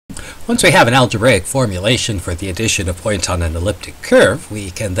Once we have an algebraic formulation for the addition of points on an elliptic curve, we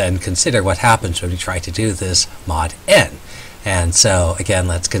can then consider what happens when we try to do this mod n. And so, again,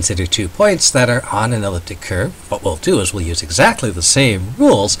 let's consider 2 points that are on an elliptic curve. What we'll do is we'll use exactly the same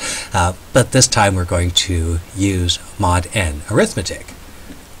rules, but this time we're going to use mod n arithmetic.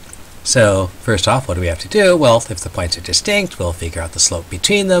 So, first off, what do we have to do? Well, if the points are distinct, we'll figure out the slope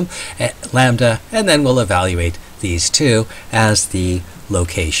between them, lambda, and then we'll evaluate these two as the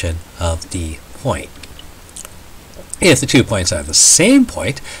location of the point. If the 2 points are the same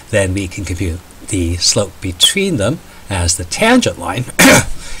point, then we can compute the slope between them as the tangent line,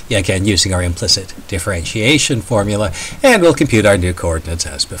 again using our implicit differentiation formula, and we'll compute our new coordinates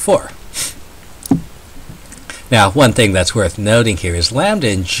as before. Now, one thing that's worth noting here is lambda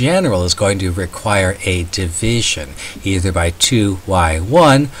in general is going to require a division, either by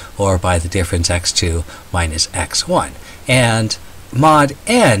 2y1 or by the difference x2 minus x1. And mod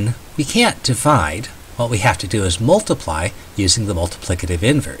n, we can't divide. What we have to do is multiply using the multiplicative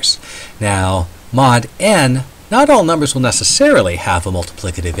inverse. Now, mod n, not all numbers will necessarily have a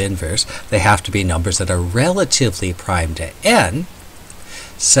multiplicative inverse. They have to be numbers that are relatively prime to n.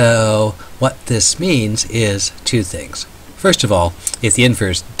 So what this means is 2 things. First of all, if the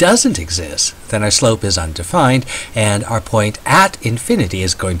inverse doesn't exist, then our slope is undefined, and our point at infinity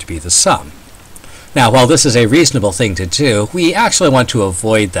is going to be the sum. Now, while this is a reasonable thing to do, we actually want to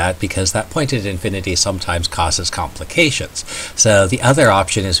avoid that because that point at infinity sometimes causes complications. So the other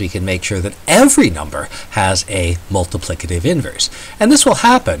option is we can make sure that every number has a multiplicative inverse. And this will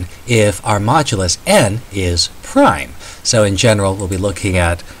happen if our modulus n is prime. So in general, we'll be looking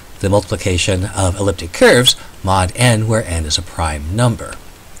at the multiplication of elliptic curves, mod n, where n is a prime number.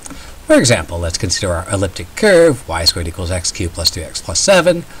 For example, let's consider our elliptic curve, y squared equals x cubed plus 3x plus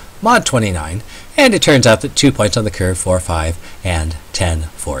 7, mod 29, and it turns out that 2 points on the curve, 4, 5, and 10,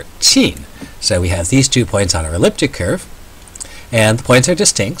 14. So we have these 2 points on our elliptic curve, and the points are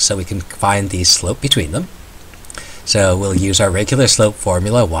distinct, so we can find the slope between them. So we'll use our regular slope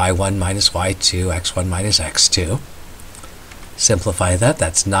formula, y1 minus y2, x1 minus x2. Simplify that,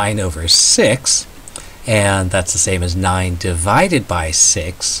 that's 9 over 6, and that's the same as 9 divided by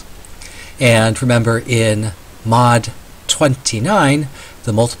 6. And remember, in mod 29,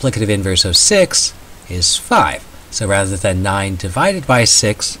 the multiplicative inverse of 6 is 5. So rather than 9 divided by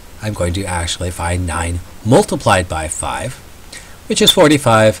 6, I'm going to actually find 9 multiplied by 5, which is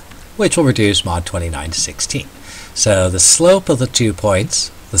 45, which will reduce mod 29 to 16. So the slope of the 2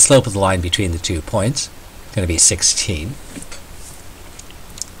 points, the slope of the line between the 2 points, is going to be 16.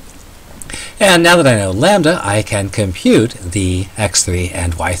 And now that I know lambda, I can compute the x3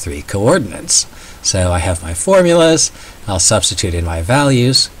 and y3 coordinates. So I have my formulas, I'll substitute in my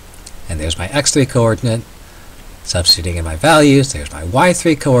values, and there's my x3 coordinate. Substituting in my values, there's my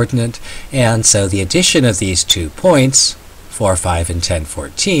y3 coordinate, and so the addition of these 2 points, 4, 5, and 10,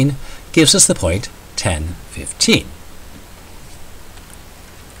 14, gives us the point 10, 15.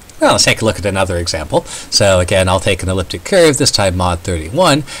 Well, let's take a look at another example. So again, I'll take an elliptic curve, this time mod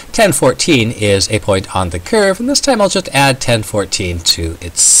 31. 10, 14 is a point on the curve, and this time I'll just add 10, 14 to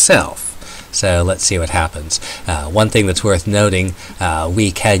itself. So let's see what happens. One thing that's worth noting,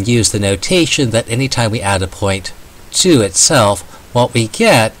 we can use the notation that anytime we add a point to itself, what we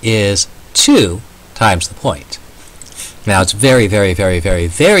get is 2 times the point. Now, it's very, very, very, very,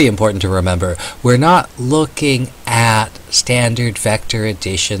 very important to remember we're not looking at standard vector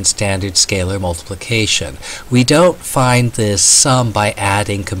addition, standard scalar multiplication. We don't find this sum by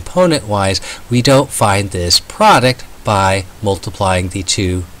adding component-wise. We don't find this product by multiplying the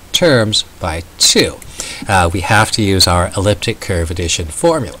 2 terms by 2. We have to use our elliptic curve addition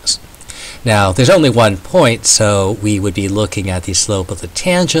formulas. Now, there's only 1 point, so we would be looking at the slope of the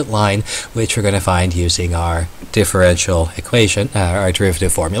tangent line, which we're going to find using our differential equation, our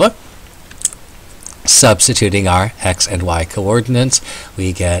derivative formula. Substituting our x and y coordinates,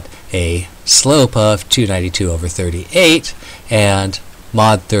 we get a slope of 292 over 38, and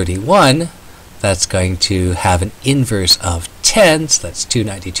mod 31, that's going to have an inverse of 10, so that's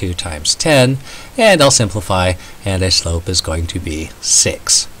 292 times 10, and I'll simplify, and our slope is going to be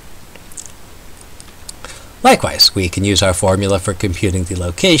 6. Likewise, we can use our formula for computing the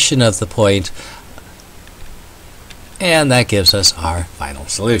location of the point, and that gives us our final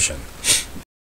solution.